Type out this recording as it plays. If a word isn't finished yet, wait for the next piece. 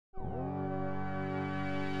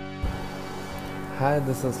Hi,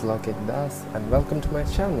 this is Loukik and welcome to my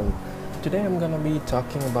channel. Today I'm gonna be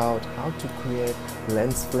talking about how to create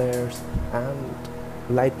lens flares and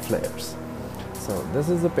light flares. So this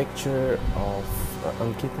is a picture of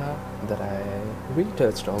Ankita that I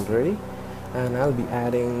retouched already, and I'll be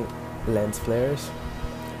adding lens flares.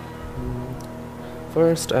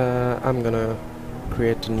 First, I'm gonna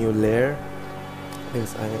create a new layer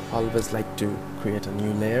because I always like to create a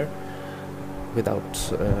new layer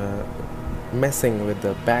without messing with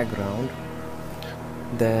the background.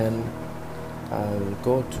 Then I'll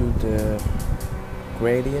go to the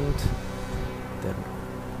gradient, then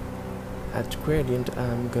at gradient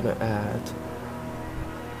I'm gonna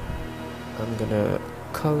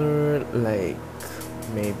color like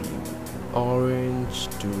maybe orange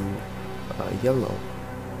to yellow.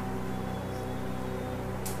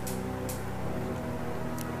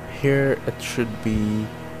 Here it should be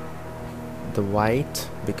the white,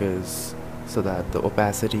 because so that the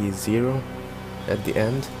opacity is 0 at the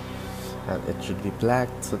end, and it should be black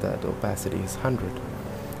so that the opacity is 100.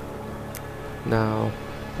 Now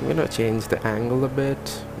I'm gonna change the angle a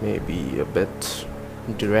bit, maybe a bit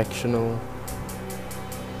directional,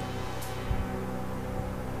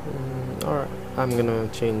 or I'm gonna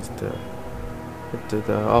change it to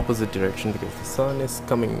the opposite direction because the sun is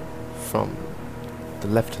coming from the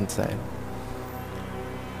left hand side.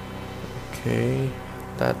 Okay,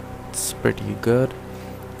 that's pretty good.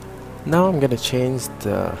 Now I'm gonna change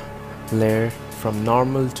the layer from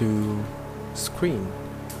normal to screen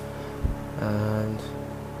and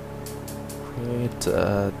create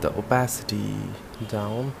the opacity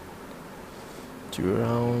down to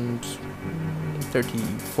around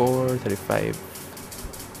 34, 35.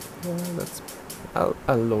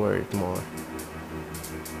 I'll lower it more.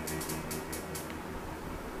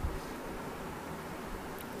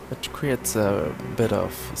 It creates a bit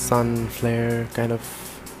of sun flare kind of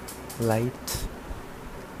light.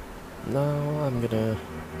 Now I'm gonna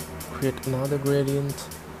create another gradient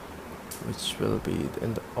which will be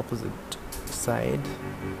in the opposite side,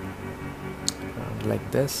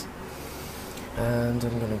 like this, and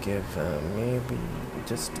I'm gonna give maybe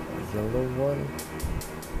just a yellow one,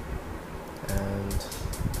 and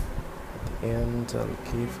and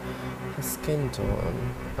I'll give a skin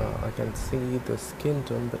tone. I can see the skin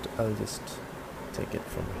tone, but I'll just take it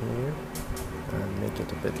from here and make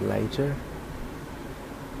it a bit lighter,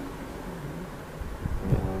 a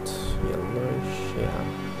bit yellowish, yeah,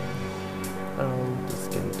 around the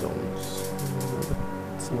skin tones.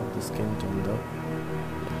 It's not the skin tone though.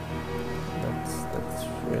 That's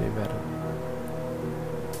really better.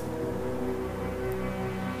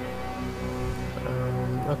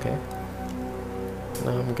 Okay.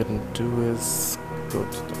 Now I'm gonna do is go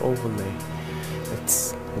to the overlay.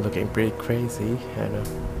 It's looking pretty crazy, I know,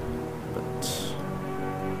 but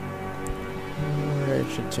I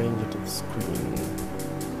should change it to the screen.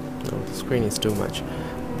 No, the screen is too much.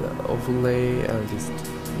 The overlay, I'll just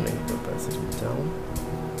make the opacity down.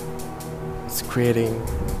 It's creating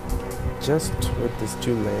just with these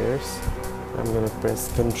two layers. I'm gonna press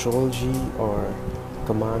Ctrl G or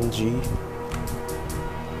Command G.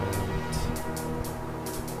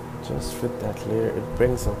 Just with that layer, it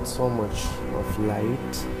brings out so much of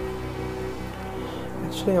light.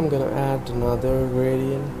 Actually, I'm gonna add another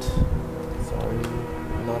gradient. Sorry,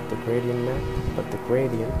 not the gradient map, but the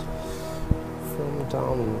gradient from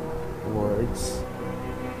downwards,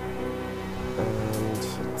 and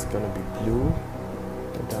it's gonna be blue,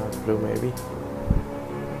 a dark blue maybe.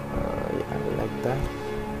 Yeah, I like that.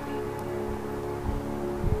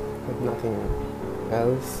 But nothing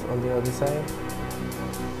else on the other side.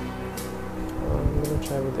 I'm gonna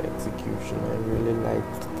try with the execution. I really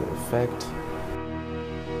liked the effect.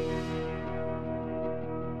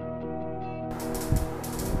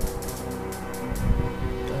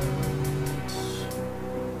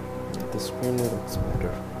 And the screen looks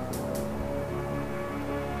better.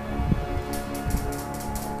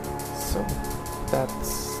 So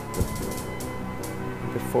that's the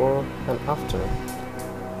before and after.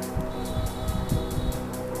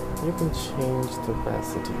 You can change the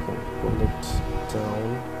opacity, you can pull it down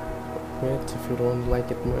a bit if you don't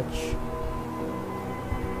like it much.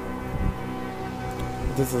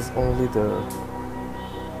 This is only the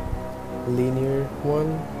linear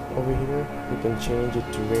one over here. You can change it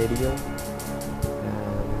to radial,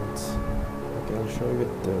 and okay, I'll show you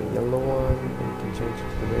with the yellow one. You can change it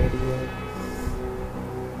to radial.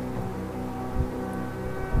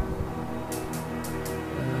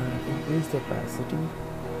 Increase the opacity.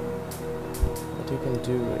 What you can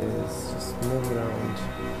do is just move around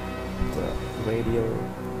the radial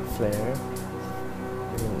flare.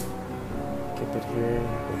 You keep it here,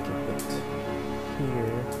 we'll keep it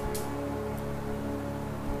here.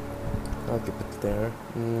 I'll keep it there.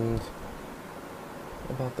 And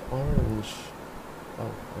about the orange,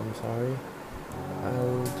 oh, I'm sorry.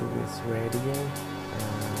 I'll do this radio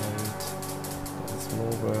and let's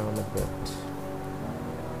move around a bit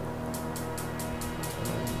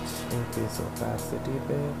and increase opacity a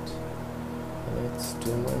bit. It's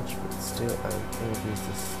too much, but still I'll increase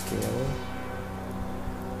the scale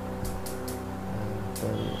and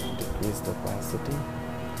then decrease the opacity.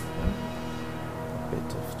 A bit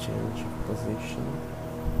of change of position.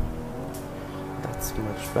 That's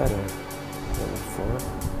much better than before.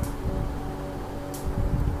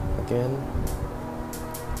 Again,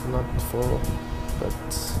 not full, but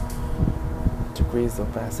decrease the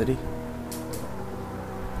opacity.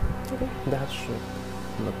 Okay, that should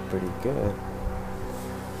look pretty good.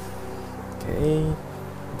 Okay,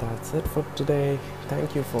 that's it for today.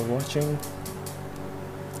 Thank you for watching.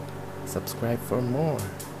 Subscribe for more.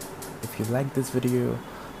 If you like this video,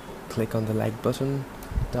 click on the like button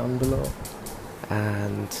down below.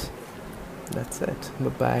 And that's it. Bye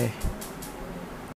bye.